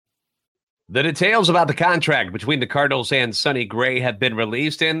The details about the contract between the Cardinals and Sonny Gray have been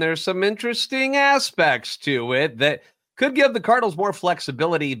released, and there's some interesting aspects to it that could give the Cardinals more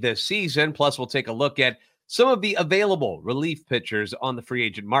flexibility this season. Plus, we'll take a look at some of the available relief pitchers on the free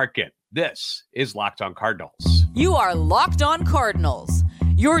agent market. This is Locked On Cardinals. You are Locked On Cardinals,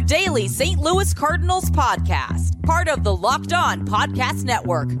 your daily St. Louis Cardinals podcast, part of the Locked On Podcast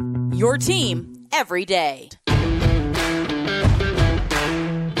Network, your team every day.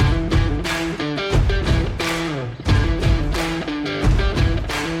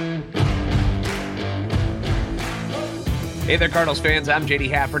 Hey there, Cardinals fans. I'm JD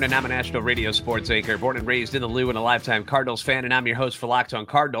Hafford, and I'm a national radio sports anchor, born and raised in the Lou and a lifetime Cardinals fan, and I'm your host for Locked On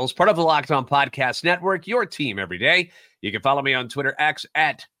Cardinals, part of the Locked On Podcast Network, your team every day. You can follow me on Twitter, X,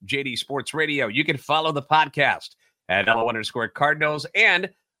 at JD Sports Radio. You can follow the podcast at @LO_Cardinals, and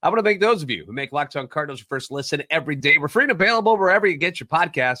I want to thank those of you who make Locked On Cardinals your first listen every day. We're free and available wherever you get your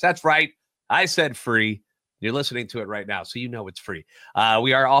podcast. That's right. I said free. You're listening to it right now, so you know it's free.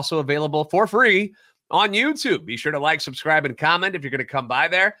 We are also available for free on YouTube. Be sure to like, subscribe, and comment if you're going to come by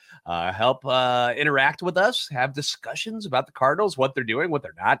there. Help interact with us, have discussions about the Cardinals, what they're doing, what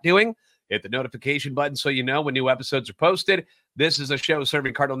they're not doing. Hit the notification button so you know when new episodes are posted. This is a show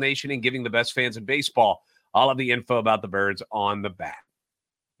serving Cardinal Nation and giving the best fans in baseball all of the info about the birds on the bat.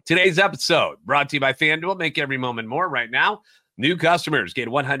 Today's episode brought to you by FanDuel. Make every moment more right now. New customers get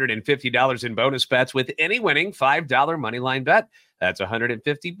 $150 in bonus bets with any winning $5 moneyline bet. That's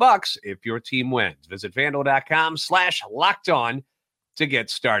 $150 if your team wins. Visit FanDuel.com/LockedOn to get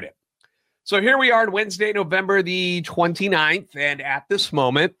started. So here we are on Wednesday, November the 29th, and at this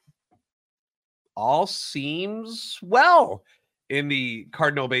moment, all seems well in the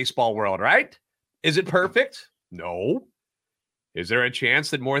Cardinal baseball world, right? Is it perfect? No. Is there a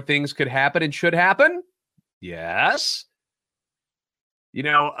chance that more things could happen and should happen? Yes. You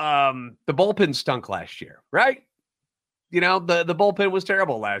know, the bullpen stunk last year, right? You know, the bullpen was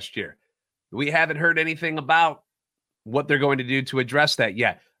terrible last year. We haven't heard anything about what they're going to do to address that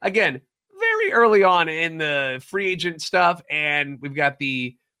yet. Again, very early on in the free agent stuff, and we've got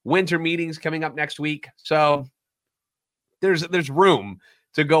the winter meetings coming up next week. So there's room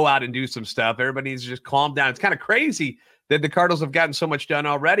to go out and do some stuff. Everybody needs to just calm down. It's kind of crazy that the Cardinals have gotten so much done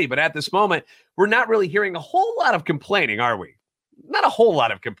already, but at this moment, we're not really hearing a whole lot of complaining, are we? Not a whole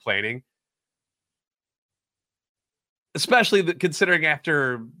lot of complaining. Especially considering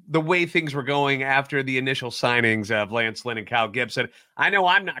after the way things were going after the initial signings of Lance Lynn and Kyle Gibson. I know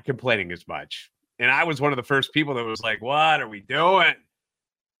I'm not complaining as much. And I was one of the first people that was like, what are we doing?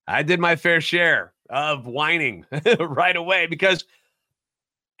 I did my fair share of whining right away because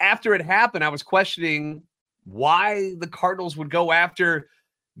after it happened, I was questioning why the Cardinals would go after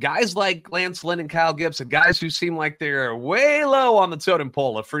guys like Lance Lynn and Kyle Gibson, guys who seem like they're way low on the totem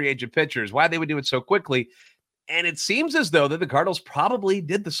pole of free agent pitchers, why they would do it so quickly. And it seems as though that the Cardinals probably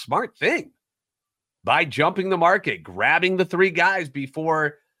did the smart thing by jumping the market, grabbing the three guys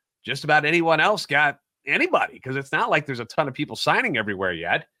before just about anyone else got anybody, because it's not like there's a ton of people signing everywhere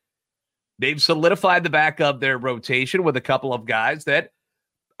yet. They've solidified the back of their rotation with a couple of guys that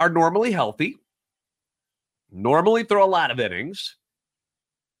are normally healthy, normally throw a lot of innings.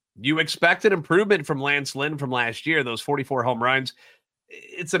 You expect an improvement from Lance Lynn from last year, those 44 home runs.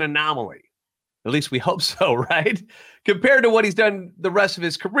 It's an anomaly. At least we hope so, right? Compared to what he's done the rest of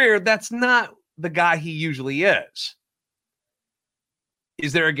his career, that's not the guy he usually is.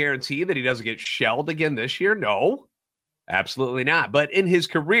 Is there a guarantee that he doesn't get shelled again this year? No, absolutely not. But in his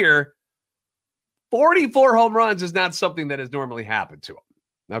career, 44 home runs is not something that has normally happened to him,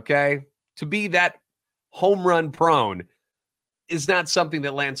 okay? To be that home run prone is not something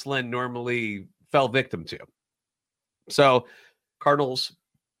that Lance Lynn normally fell victim to. So Cardinals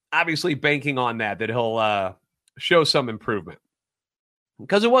obviously banking on that he'll show some improvement.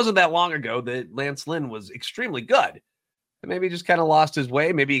 Because it wasn't that long ago that Lance Lynn was extremely good. And maybe he just kind of lost his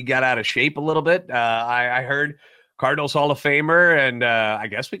way. Maybe he got out of shape a little bit. I heard Cardinals Hall of Famer and I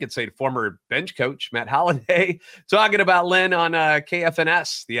guess we could say former bench coach Matt Holliday talking about Lynn on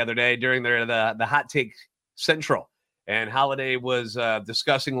KFNS the other day during the Hot Take Central. And Holliday was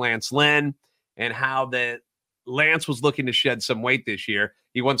discussing Lance Lynn and how that Lance was looking to shed some weight this year.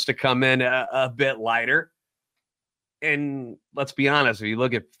 He wants to come in a bit lighter. And let's be honest, if you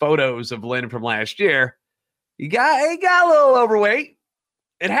look at photos of Lynn from last year, he got a little overweight.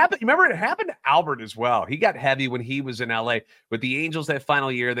 It happened. Remember, it happened to Albert as well. He got heavy when he was in LA with the Angels that final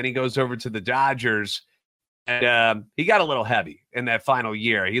year. Then he goes over to the Dodgers, and he got a little heavy in that final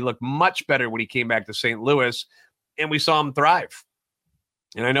year. He looked much better when he came back to St. Louis, and we saw him thrive.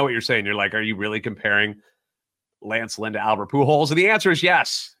 And I know what you're saying. You're like, are you really comparing Lance Lynn to Albert Pujols? And the answer is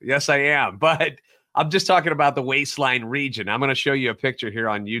yes. Yes, I am. But I'm just talking about the waistline region. I'm going to show you a picture here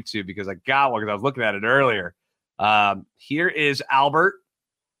on YouTube because I got one because I was looking at it earlier. Here is Albert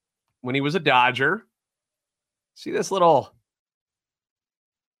when he was a Dodger. See this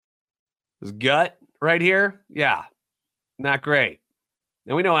his gut right here? Yeah, not great.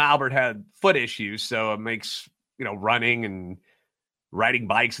 And we know Albert had foot issues, so it makes, running and riding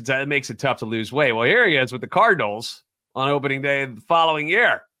bikes, it makes it tough to lose weight. Well, here he is with the Cardinals on opening day the following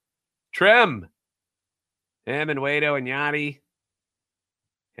year. Trim. Him and Waito and Yanni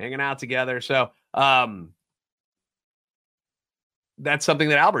hanging out together. So that's something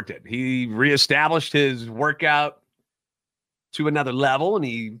that Albert did. He reestablished his workout to another level, and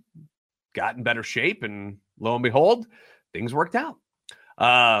he got in better shape, and lo and behold, things worked out.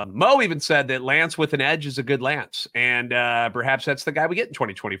 Mo even said that Lance with an edge is a good Lance, and perhaps that's the guy we get in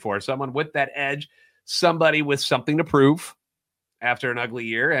 2024. Someone with that edge, somebody with something to prove after an ugly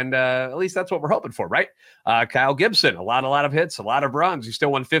year, and at least that's what we're hoping for, right? Kyle Gibson, a lot of hits, a lot of runs. He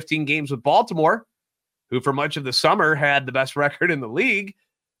still won 15 games with Baltimore, who for much of the summer had the best record in the league,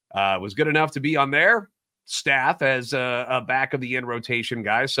 was good enough to be on their staff as a back of the end rotation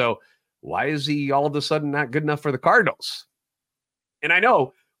guy. So why is he all of a sudden not good enough for the Cardinals? And I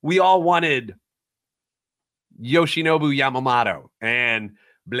know we all wanted Yoshinobu Yamamoto and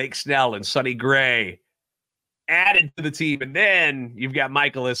Blake Snell and Sonny Gray added to the team, and then you've got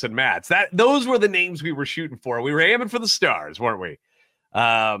Michaelis and Matz. Those were the names we were shooting for. We were aiming for the stars, weren't we?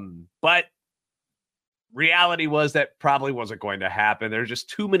 But reality was that probably wasn't going to happen. There's just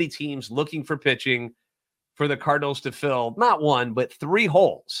too many teams looking for pitching for the Cardinals to fill not one, but 3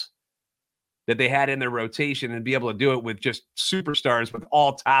 holes that they had in their rotation and be able to do it with just superstars, with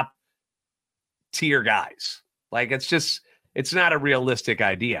all top tier guys. Like, it's not a realistic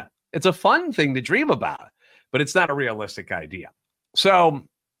idea. It's a fun thing to dream about, but it's not a realistic idea. So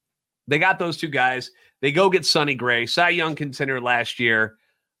they got those 2 guys. They go get Sonny Gray, Cy Young contender last year,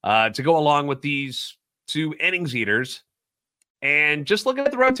 to go along with these 2 innings eaters. And just looking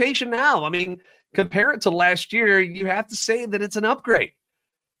at the rotation now, I mean, compare it to last year, you have to say that it's an upgrade.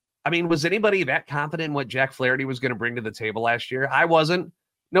 I mean, was anybody that confident in what Jack Flaherty was going to bring to the table last year? I wasn't.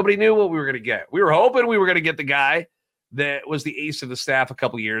 Nobody knew what we were going to get. We were hoping we were going to get the guy that was the ace of the staff a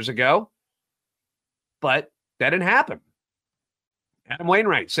couple years ago, but that didn't happen. Adam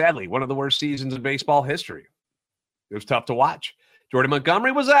Wainwright, sadly, one of the worst seasons in baseball history. It was tough to watch. Jordan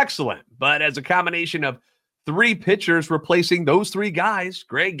Montgomery was excellent, but as a combination of 3 pitchers replacing those 3 guys,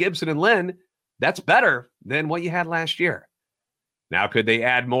 Gray, Gibson, and Lynn, that's better than what you had last year. Now, could they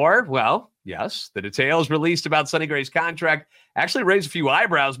add more? Well, yes. The details released about Sonny Gray's contract actually raised a few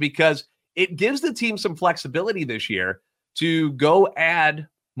eyebrows because it gives the team some flexibility this year to go add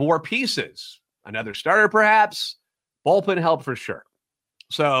more pieces. Another starter, perhaps. Bullpen help for sure.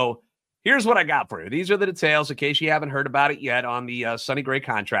 So here's what I got for you. These are the details in case you haven't heard about it yet on the Sonny Gray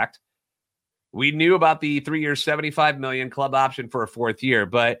contract. We knew about the 3-year, $75 million club option for a 4th year,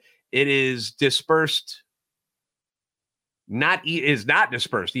 but it is dispersed. Is not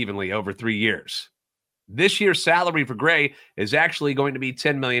dispersed evenly over 3 years. This year's salary for Gray is actually going to be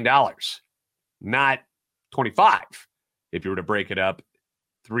 $10 million, not 25 if you were to break it up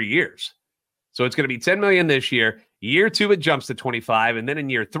 3 years. So it's going to be $10 million this year. Year 2, it jumps to 25. And then in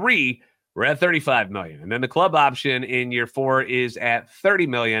year 3, we're at $35 million. And then the club option in year 4 is at $30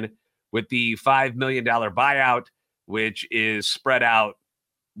 million with the $5 million buyout, which is spread out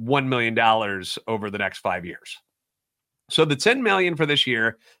 $1 million over the next 5 years. So the $10 million for this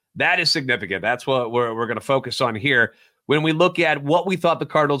year, that is significant. That's what we're going to focus on here when we look at what we thought the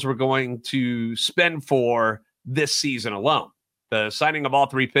Cardinals were going to spend for this season alone. The signing of all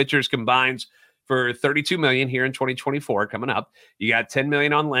 3 pitchers combines for $32 million here in 2024 coming up. You got $10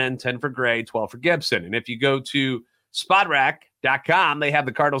 million on Lynn, 10 for Gray, 12 for Gibson. And if you go to spotrac.com, they have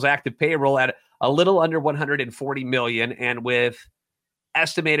the Cardinals active payroll at a little under $140 million. And with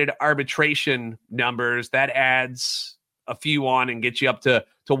estimated arbitration numbers, that adds a few on and get you up to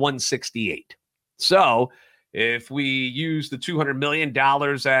 168. So if we use the $200 million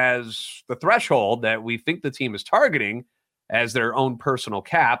as the threshold that we think the team is targeting as their own personal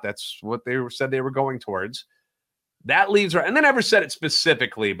cap, that's what they said they were going towards. That leaves, and they never said it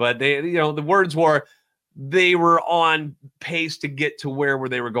specifically, but they, the words were they were on pace to get to where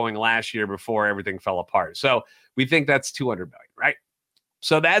they were going last year before everything fell apart. So we think that's $200 million, right?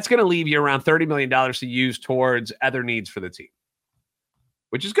 So that's going to leave you around $30 million to use towards other needs for the team,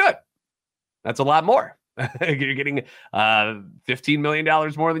 which is good. That's a lot more. You're getting $15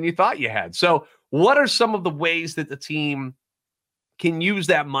 million more than you thought you had. So what are some of the ways that the team can use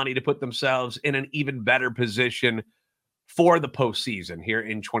that money to put themselves in an even better position for the postseason here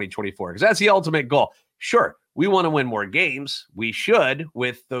in 2024, because that's the ultimate goal. Sure, we want to win more games. We should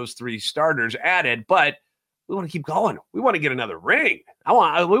with those 3 starters added, but we want to keep going. We want to get another ring. We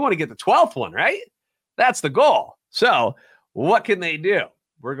want to get the 12th one, right? That's the goal. So what can they do?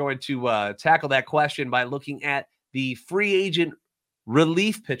 We're going to tackle that question by looking at the free agent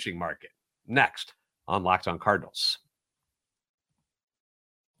relief pitching market next on Locked On Cardinals.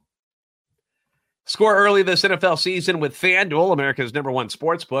 Score early this NFL season with FanDuel, America's #1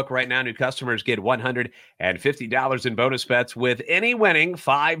 sports book. Right now, new customers get $150 in bonus bets with any winning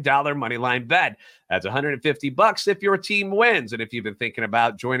 $5 moneyline bet. That's $150 if your team wins. And if you've been thinking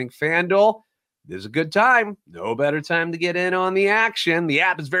about joining FanDuel, this is a good time. No better time to get in on the action. The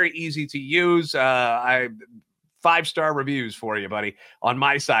app is very easy to use. 5-star reviews for you, buddy, on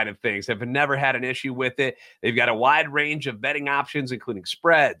my side of things. Have never had an issue with it. They've got a wide range of betting options, including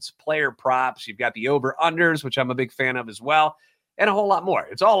spreads, player props. You've got the over-unders, which I'm a big fan of as well, and a whole lot more.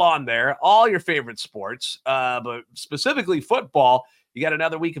 It's all on there. All your favorite sports, but specifically football. You got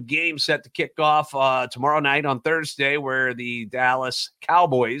another week of games set to kick off tomorrow night on Thursday, where the Dallas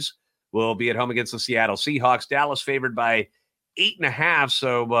Cowboys will be at home against the Seattle Seahawks. Dallas favored by 8.5,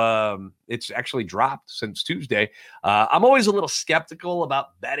 so it's actually dropped since Tuesday. I'm always a little skeptical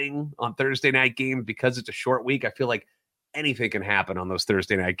about betting on Thursday night games because it's a short week. I feel like anything can happen on those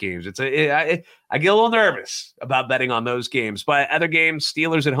Thursday night games. I get a little nervous about betting on those games. But other games,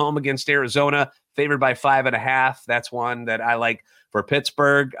 Steelers at home against Arizona, favored by 5.5. That's one that I like for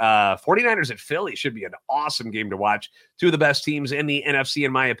Pittsburgh. 49ers at Philly should be an awesome game to watch. 2 of the best teams in the NFC,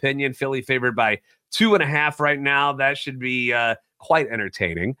 in my opinion. Philly favored by 2.5 right now. That should be quite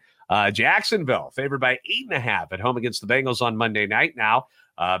entertaining. Jacksonville favored by 8.5 at home against the Bengals on Monday night. Now,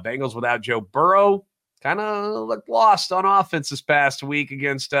 Bengals without Joe Burrow kind of looked lost on offense this past week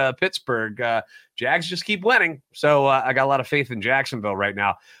against Pittsburgh. Jags just keep winning. So I got a lot of faith in Jacksonville right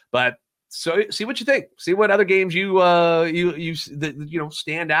now. But so see what you think. See what other games you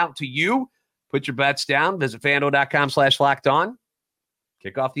stand out to you. Put your bets down. Visit FanDuel.com/lockedon.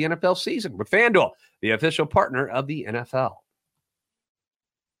 Kick off the NFL season with FanDuel, the official partner of the NFL.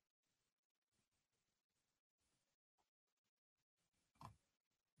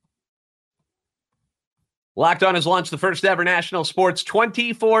 Locked On has launched the first ever national sports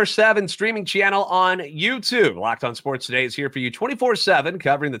 24/7 streaming channel on YouTube. Locked On Sports Today is here for you 24/7,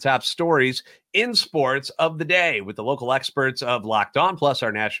 covering the top stories in sports of the day with the local experts of Locked On, plus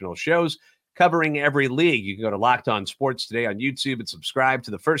our national shows covering every league. You can go to Locked On Sports Today on YouTube and subscribe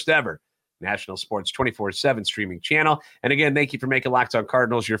to the first ever national sports 24/7 streaming channel. And again, thank you for making Locked On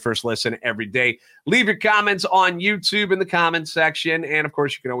Cardinals your first listen every day. Leave your comments on YouTube in the comments section. And of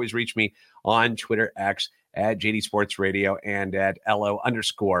course, you can always reach me on Twitter, X, at JD Sports Radio and at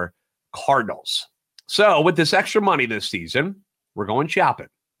LO_Cardinals. So with this extra money this season, we're going shopping.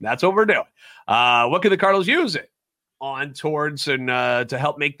 That's what we're doing. What can the Cardinals use it on towards and to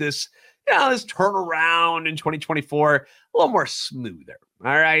help make this, this turnaround in 2024 a little more smoother?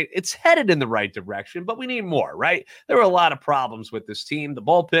 All right. It's headed in the right direction, but we need more, right? There were a lot of problems with this team. The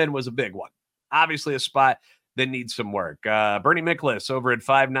bullpen was a big one. Obviously a spot that needs some work. Bernie Miklasz over at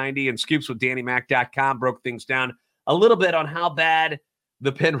 590 and scoopswithdannymac.com broke things down a little bit on how bad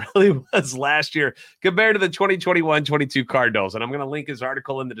the pen really was last year compared to the 2021-22 Cardinals. And I'm going to link his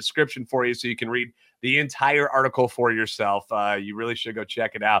article in the description for you so you can read the entire article for yourself. You really should go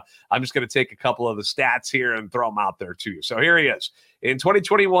check it out. I'm just going to take a couple of the stats here and throw them out there to you. So here he is. In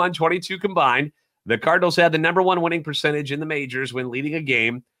 2021-22 combined, the Cardinals had the #1 winning percentage in the majors when leading a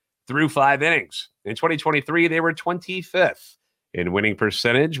game through 5 innings. In 2023, they were 25th in winning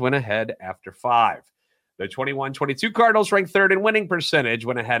percentage when ahead after 5. The 21-22 Cardinals ranked 3rd in winning percentage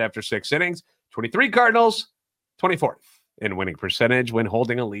when ahead after 6 innings. 23 Cardinals, 24th in winning percentage when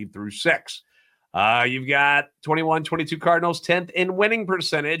holding a lead through 6. You've got 21-22 Cardinals, 10th in winning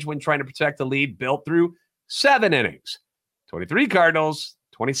percentage when trying to protect the lead built through 7 innings. 23 Cardinals,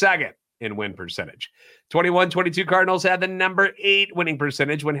 22nd in win percentage. 21-22 Cardinals had the #8 winning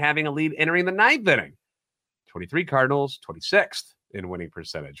percentage when having a lead entering the 9th inning. 23 Cardinals, 26th in winning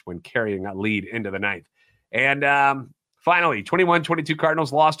percentage when carrying a lead into the 9th. And finally, 21-22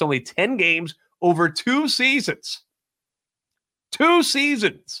 Cardinals lost only 10 games over 2 seasons. 2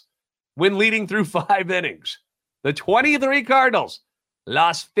 seasons when leading through 5 innings. The 23 Cardinals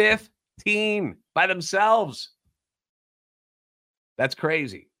lost 15 by themselves. That's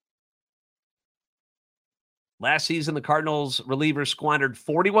crazy. Last season, the Cardinals relievers squandered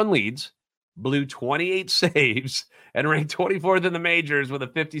 41 leads blew 28 saves and ranked 24th in the majors with a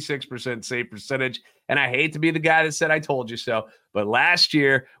 56% save percentage. And I hate to be the guy that said I told you so, but last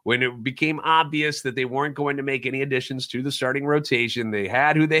year, when it became obvious that they weren't going to make any additions to the starting rotation, they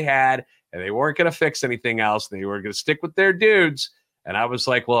had who they had, and they weren't going to fix anything else. They were going to stick with their dudes. And I was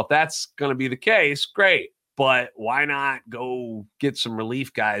like, well, if that's going to be the case, great. But why not go get some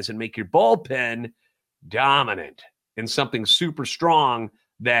relief guys and make your bullpen dominant and something super strong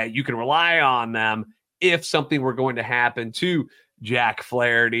that you can rely on them if something were going to happen to Jack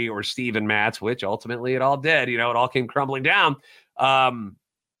Flaherty or Steven Matz, which ultimately it all did. It all came crumbling down. They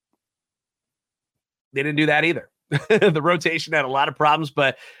didn't do that either. The rotation had a lot of problems,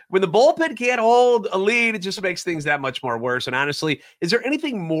 but when the bullpen can't hold a lead, it just makes things that much more worse. And honestly, is there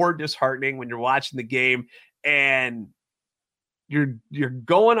anything more disheartening when you're watching the game and you're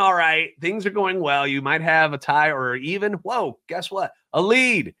going all right, things are going well, you might have a tie or even, whoa, guess what? A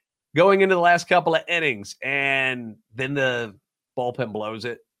lead going into the last couple of innings, and then the bullpen blows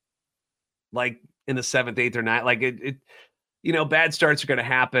it like in the 7th, 8th, or 9th. Like it bad starts are going to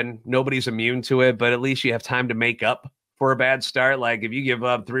happen. Nobody's immune to it, but at least you have time to make up for a bad start. Like if you give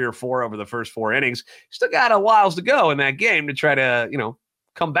up 3 or 4 over the first 4 innings, you still got a whiles to go in that game to try to,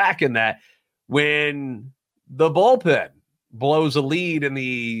 come back in that. When the bullpen blows a lead in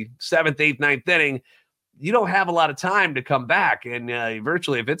the 7th, 8th, 9th inning, you don't have a lot of time to come back. And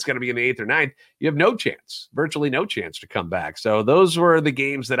virtually, if it's going to be in the 8th or 9th, you have no chance, virtually no chance to come back. So those were the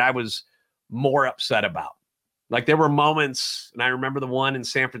games that I was more upset about. Like there were moments, and I remember the one in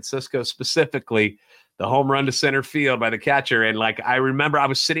San Francisco specifically, the home run to center field by the catcher. And like, I remember I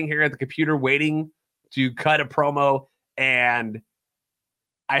was sitting here at the computer waiting to cut a promo, and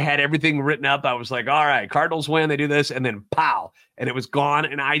I had everything written up. I was like, all right, Cardinals win, they do this, and then pow, and it was gone.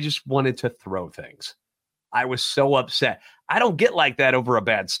 And I just wanted to throw things. I was so upset. I don't get like that over a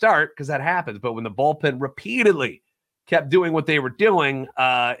bad start because that happens. But when the bullpen repeatedly kept doing what they were doing,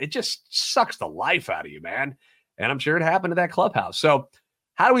 it just sucks the life out of you, man. And I'm sure it happened at that clubhouse. So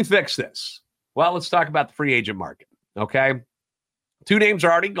how do we fix this? Well, let's talk about the free agent market, okay? 2 names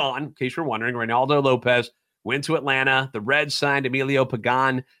are already gone, in case you're wondering. Reynaldo Lopez went to Atlanta. The Reds signed Emilio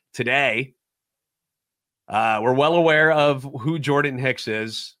Pagan today. We're well aware of who Jordan Hicks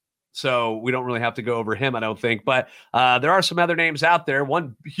is, so we don't really have to go over him, I don't think. But there are some other names out there.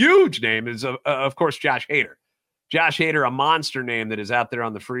 One huge name is, of course, Josh Hader. Josh Hader, a monster name that is out there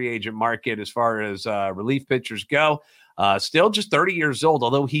on the free agent market as far as relief pitchers go. Still just 30 years old,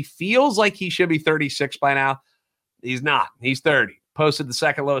 although he feels like he should be 36 by now. He's not. He's 30. Posted the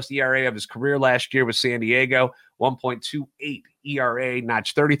second lowest ERA of his career last year with San Diego, 1.28 ERA,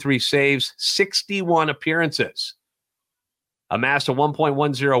 notched 33 saves, 61 appearances. Amassed a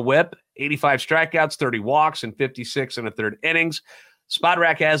 1.10 whip, 85 strikeouts, 30 walks, and 56 in the 3rd innings.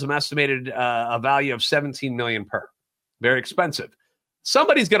 Spotrac has him estimated a value of $17 million per. Very expensive.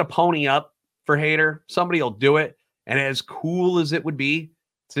 Somebody's going to pony up for Hader. Somebody will do it. And as cool as it would be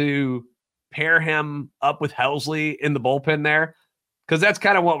to pair him up with Helsley in the bullpen there, because that's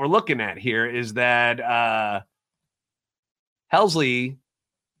kind of what we're looking at here, is that Helsley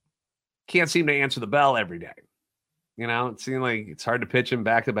can't seem to answer the bell every day. It seems like it's hard to pitch him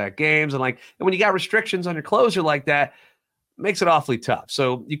back-to-back games. And when you got restrictions on your closer like that, makes it awfully tough.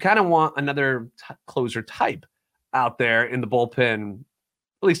 So you kind of want another closer type out there in the bullpen,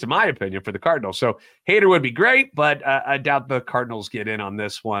 at least in my opinion, for the Cardinals. So Hader would be great, but I doubt the Cardinals get in on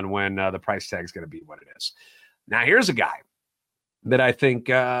this one when the price tag is going to be what it is. Now, here's a guy that I think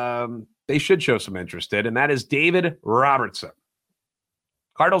they should show some interest in, and that is David Robertson.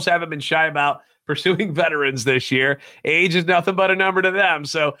 Cardinals haven't been shy about pursuing veterans this year. Age is nothing but a number to them.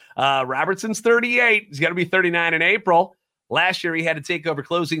 So Robertson's 38. He's going to be 39 in April. Last year, he had to take over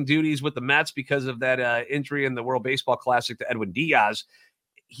closing duties with the Mets because of that injury in the World Baseball Classic to Edwin Diaz.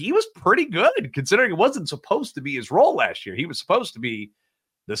 He was pretty good, considering it wasn't supposed to be his role last year. He was supposed to be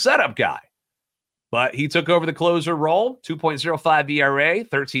the setup guy. But he took over the closer role, 2.05 ERA,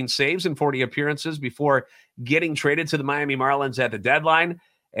 13 saves and 40 appearances before getting traded to the Miami Marlins at the deadline.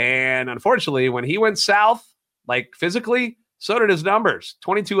 And unfortunately, when he went south, like physically, so did his numbers.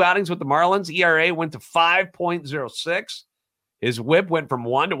 22 outings with the Marlins. ERA went to 5.06. His whip went from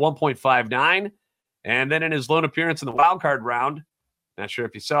 1 to 1.59. And then in his lone appearance in the wild card round, not sure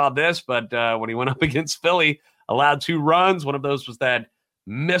if you saw this, but when he went up against Philly, allowed 2 runs. One of those was that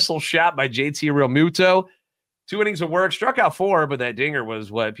missile shot by JT Realmuto. 2 innings of work, struck out 4, but that dinger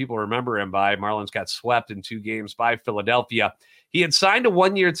was what people remember him by. Marlins got swept in 2 games by Philadelphia. He had signed a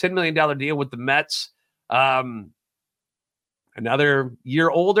 1-year, $10 million deal with the Mets. Another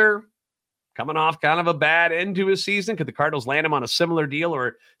year older, coming off kind of a bad end to his season. Could the Cardinals land him on a similar deal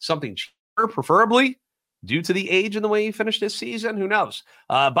or something cheaper? preferably due to the age and the way he finished his season. Who knows?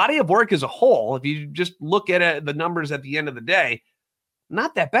 Body of work as a whole, if you just look at the numbers at the end of the day,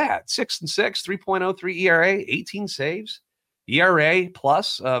 not that bad. 6-6, 3.03 ERA, 18 saves, ERA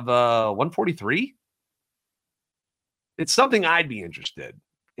plus of 143. It's something I'd be interested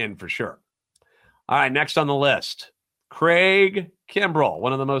in for sure. All right, next on the list, Craig Kimbrell,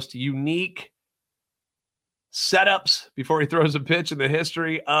 one of the most unique setups before he throws a pitch in the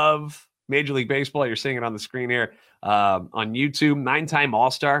history of Major League Baseball. You're seeing it on the screen here on YouTube. 9-time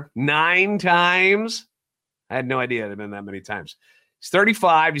All-Star. 9 times. I had no idea it had been that many times. He's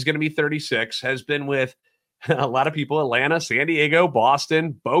 35. He's going to be 36. Has been with a lot of people, Atlanta, San Diego,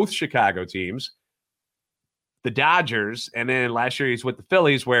 Boston, both Chicago teams, the Dodgers, and then last year he's with the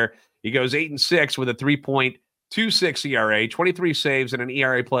Phillies, where he goes 8-6 with a 3.26 ERA, 23 saves, and an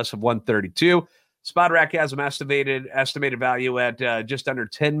ERA plus of 132. Spotrac has him estimated value at just under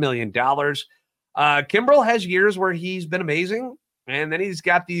 $10 million. Kimbrell has years where he's been amazing, and then he's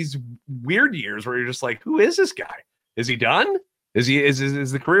got these weird years where you're just like, who is this guy? Is he done? Is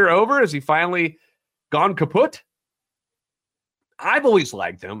the career over? Is he finally gone kaput? I've always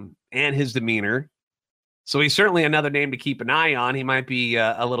liked him and his demeanor, so he's certainly another name to keep an eye on. He might be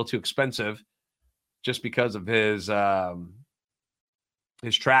a little too expensive just because of his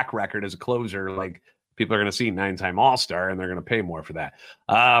track record as a closer. Like, people are going to see 9-time All-Star, and they're going to pay more for that.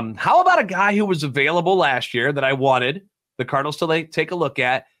 How about a guy who was available last year that I wanted the Cardinals to take a look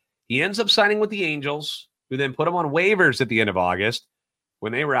at? He ends up signing with the Angels, who then put him on waivers at the end of August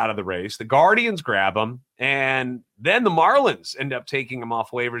when they were out of the race. The Guardians grab him, and then the Marlins end up taking him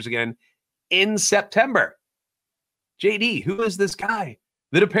off waivers again in September. JD, who is this guy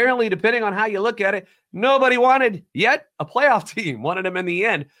that apparently, depending on how you look at it, nobody wanted, yet a playoff team wanted him in the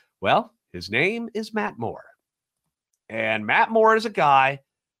end? Well, his name is Matt Moore. And Matt Moore is a guy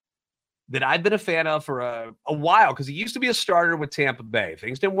that I've been a fan of for a while, because he used to be a starter with Tampa Bay.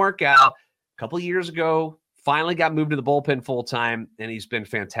 Things didn't work out. A couple of years ago, finally got moved to the bullpen full-time, and he's been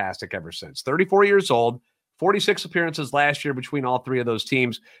fantastic ever since. 34 years old, 46 appearances last year between all three of those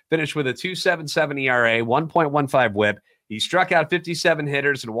teams, finished with a 2.77 ERA, 1.15 whip. He struck out 57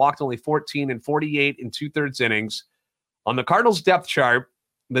 hitters and walked only 14 and 48 in 2/3 innings. On the Cardinals depth chart,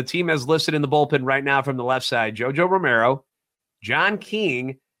 the team has listed in the bullpen right now from the left side Jojo Romero, John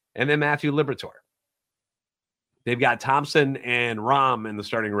King, and then Matthew Liberatore. They've got Thompson and Rom in the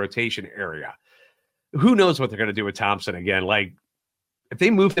starting rotation area. Who knows what they're going to do with Thompson again? Like, if they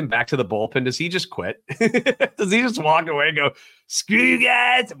move him back to the bullpen, does he just quit? Does he just walk away and go, screw you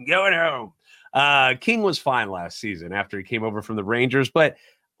guys, I'm going home? King was fine last season after he came over from the Rangers, but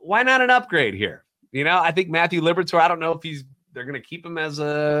why not an upgrade here? You know, I think Matthew Liberatore, I don't know if they're going to keep him as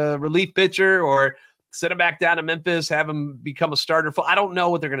a relief pitcher or send him back down to Memphis, have him become a starter. I don't know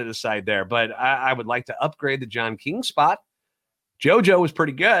what they're going to decide there, but I would like to upgrade the John King spot. JoJo was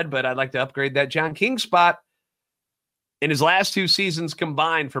pretty good, but I'd like to upgrade that John King spot. In his last 2 seasons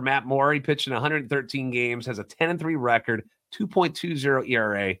combined for Matt Moore, he pitched in 113 games, has a 10-3 record, 2.20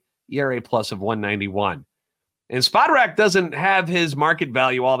 ERA, ERA plus of 191. And Spotrac doesn't have his market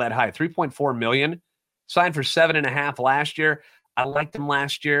value all that high, $3.4 million. Signed for $7.5 last year. I liked him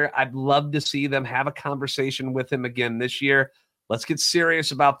last year. I'd love to see them have a conversation with him again this year. Let's get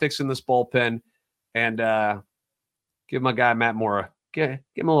serious about fixing this bullpen and give my guy Matt Moore, give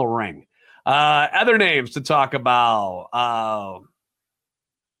him a little ring. Other names to talk about.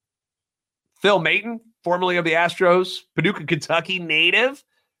 Phil Maton, formerly of the Astros, Paducah, Kentucky native,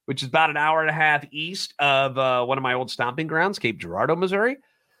 which is about an hour and a half east of one of my old stomping grounds, Cape Girardeau, Missouri.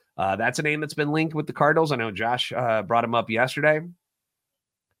 That's a name that's been linked with the Cardinals. I know Josh brought him up yesterday.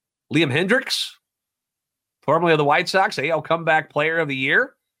 Liam Hendricks, formerly of the White Sox, AL Comeback Player of the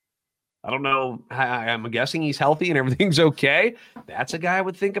Year. I don't know. I'm guessing he's healthy and everything's okay. That's a guy I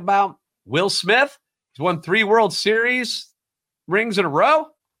would think about. Will Smith, he's won 3 World Series rings in a row.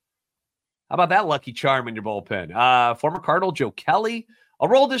 How about that lucky charm in your bullpen? Former Cardinal Joe Kelly.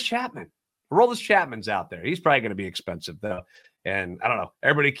 Aroldis Chapman. Aroldis Chapman's out there. He's probably going to be expensive, though. And I don't know.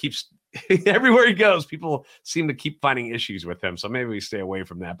 Everybody keeps – everywhere he goes, people seem to keep finding issues with him. So maybe we stay away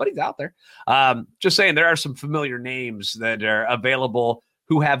from that. But he's out there. Just saying, there are some familiar names that are available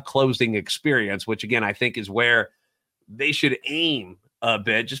who have closing experience, which, again, I think is where they should aim a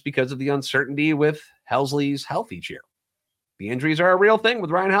bit just because of the uncertainty with Helsley's health each year. The injuries are a real thing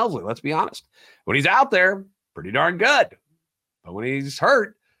with Ryan Helsley, let's be honest. When he's out there, pretty darn good. But when he's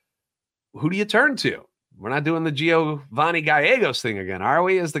hurt, who do you turn to? We're not doing the Giovanni Gallegos thing again, are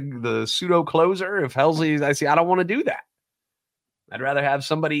we? As the pseudo closer, if Helsley's, I don't want to do that. I'd rather have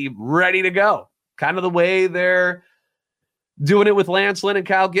somebody ready to go. Kind of the way they're doing it with Lance Lynn and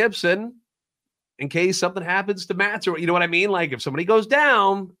Kyle Gibson. in case something happens to Matz, or you know what I mean? Like if somebody goes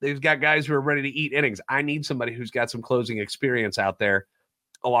down, they've got guys who are ready to eat innings. I need somebody who's got some closing experience out there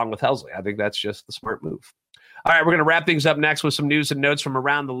along with Helsley. I think that's just the smart move. All right, we're going to wrap things up next with some news and notes from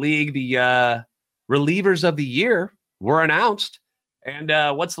around the league. The relievers of the year were announced. And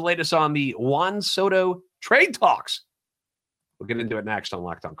what's the latest on the Juan Soto trade talks? We'll get into it next on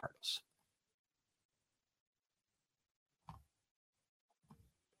Locked On Cardinals.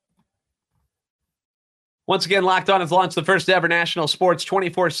 Once again, Locked On has launched the first ever national sports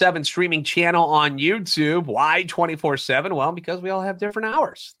 24/7 streaming channel on YouTube. Why 24/7? Well, because we all have different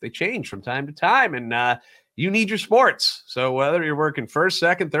hours. They change from time to time, and you need your sports. So whether you're working first,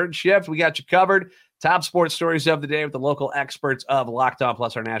 second, third shift, we got you covered. Top sports stories of the day with the local experts of Locked On,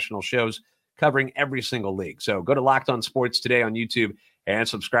 plus our national shows covering every single league. So go to Locked On Sports today on YouTube and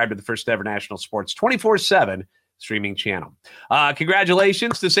subscribe to the first ever national sports 24/7 streaming channel.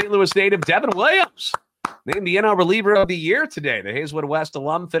 Congratulations to St. Louis native Devin Williams, named the NL reliever of the year today. The Hazelwood West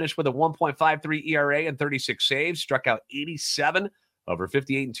alum finished with a 1.53 ERA and 36 saves, struck out 87 over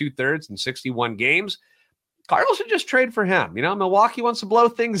 58 and 2/3 in 61 games. Cardinals should just trade for him. You know, Milwaukee wants to blow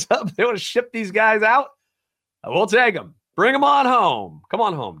things up. They want to ship these guys out. We'll take them. Bring them on home. Come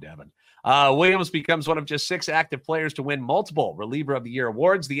on home, Devin. Williams becomes one of just 6 active players to win multiple reliever of the year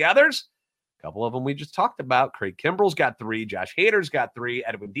awards. The others, a couple of them we just talked about. Craig Kimbrell's got 3. Josh Hader's got 3.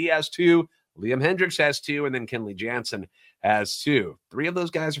 Edwin Diaz 2. Liam Hendricks has 2, and then Kenley Jansen has 2. 3 of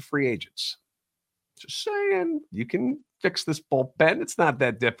those guys are free agents. Just saying, you can fix this bullpen. It's not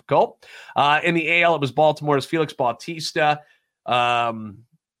that difficult. In the AL, it was Baltimore's Felix Bautista.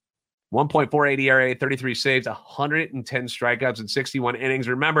 1.48 ERA, 33 saves, 110 strikeouts in 61 innings.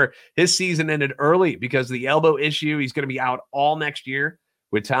 Remember, his season ended early because of the elbow issue. He's going to be out all next year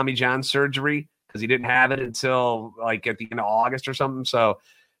with Tommy John surgery because he didn't have it until like at the end of August or something. So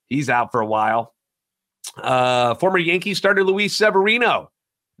he's out for a while. Former Yankee starter Luis Severino,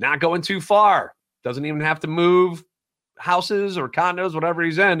 not going too far. Doesn't even have to move houses or condos, whatever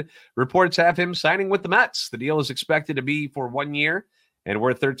he's in. Reports have him signing with the Mets. The deal is expected to be for 1 year and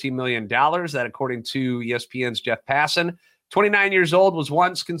worth $13 million. That, according to ESPN's Jeff Passan. 29 years old, was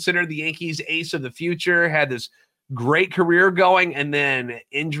once considered the Yankees' ace of the future, had this great career going, and then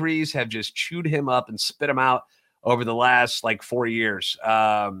injuries have just chewed him up and spit him out over the last 4 years.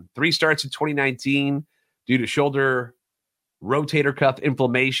 3 starts in 2019 due to shoulder rotator cuff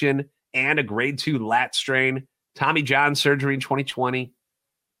inflammation and a grade 2 lat strain. Tommy John surgery in 2020.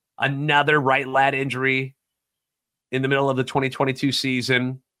 Another right lat injury in the middle of the 2022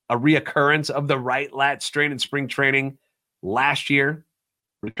 season. A reoccurrence of the right lat strain in spring training last year.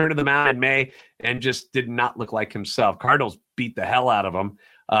 Returned to the mound in May and just did not look like himself. Cardinals beat the hell out of him.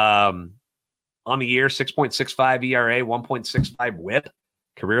 On the year, 6.65 ERA, 1.65 whip.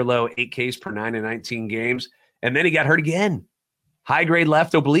 Career low, 8 Ks per 9 in 19 games. And then he got hurt again. High-grade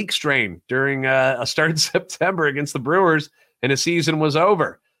left oblique strain during a start in September against the Brewers, and his season was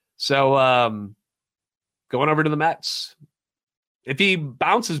over. So going over to the Mets. If he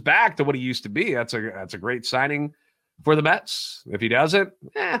bounces back to what he used to be, that's a great signing for the Mets. If he doesn't,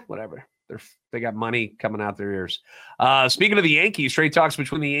 whatever. They got money coming out their ears. Speaking of the Yankees, trade talks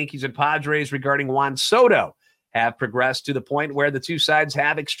between the Yankees and Padres regarding Juan Soto have progressed to the point where the two sides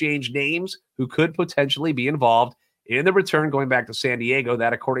have exchanged names who could potentially be involved in the return going back to San Diego.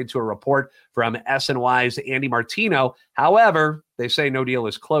 That, according to a report from SNY's Andy Martino. However, they say no deal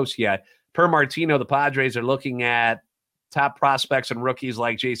is close yet. Per Martino, the Padres are looking at top prospects and rookies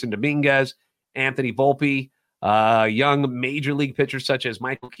like Jason Dominguez, Anthony Volpe, young major league pitchers such as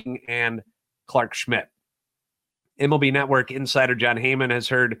Michael King and Clark Schmidt. MLB Network insider John Heyman has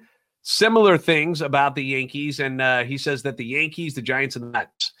heard similar things about the Yankees, and he says that the Yankees, the Giants, and the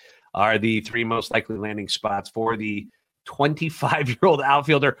Mets are the 3 most likely landing spots for the 25-year-old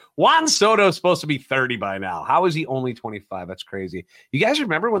outfielder. Juan Soto is supposed to be 30 by now. How is he only 25? That's crazy. You guys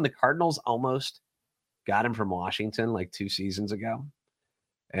remember when the Cardinals almost got him from Washington 2 seasons ago?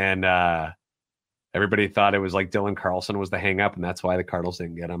 And everybody thought it was Dylan Carlson was the hang-up, and that's why the Cardinals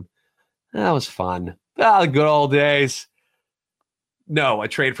didn't get him. That was fun. The good old days. No, a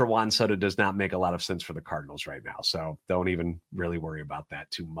trade for Juan Soto does not make a lot of sense for the Cardinals right now, so don't even really worry about that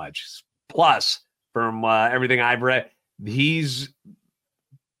too much. Plus, from everything I've read, he's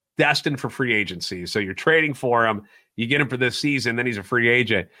destined for free agency. So you're trading for him. You get him for this season, then he's a free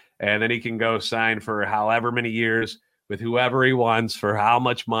agent, and then he can go sign for however many years with whoever he wants for how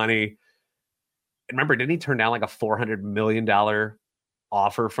much money. And remember, didn't he turn down a $400 million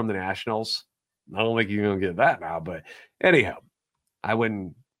offer from the Nationals? I don't think you're going to get that now, but anyhow, I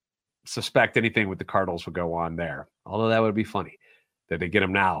wouldn't suspect anything with the Cardinals would go on there, although that would be funny. that they get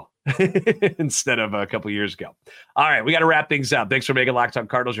him now instead of a couple years ago. All right, we got to wrap things up. Thanks for making Locked On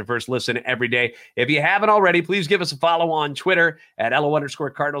Cardinals your first listen every day. If you haven't already, please give us a follow on Twitter at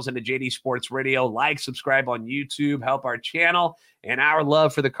 @LO_Cardinals and at JD Sports Radio. Like, subscribe on YouTube, help our channel and our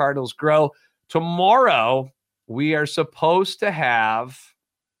love for the Cardinals grow. Tomorrow, we are supposed to have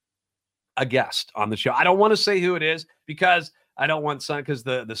a guest on the show. I don't want to say who it is because I don't want some, because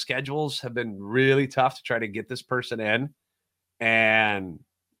the schedules have been really tough to try to get this person in. And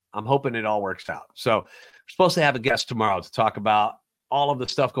I'm hoping it all works out. So we're supposed to have a guest tomorrow to talk about all of the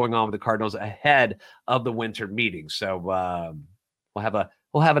stuff going on with the Cardinals ahead of the winter meeting. So we'll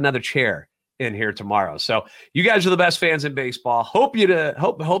have another chair in here tomorrow. So you guys are the best fans in baseball. Hope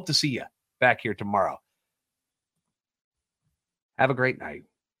to see you back here tomorrow. Have a great night.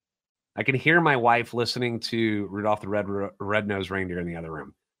 I can hear my wife listening to Rudolph the Red-Nosed Reindeer in the other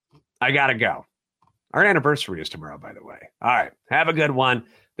room. I gotta go. Our anniversary is tomorrow, by the way. All right. Have a good one.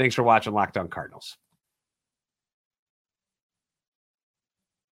 Thanks for watching Locked On Cardinals.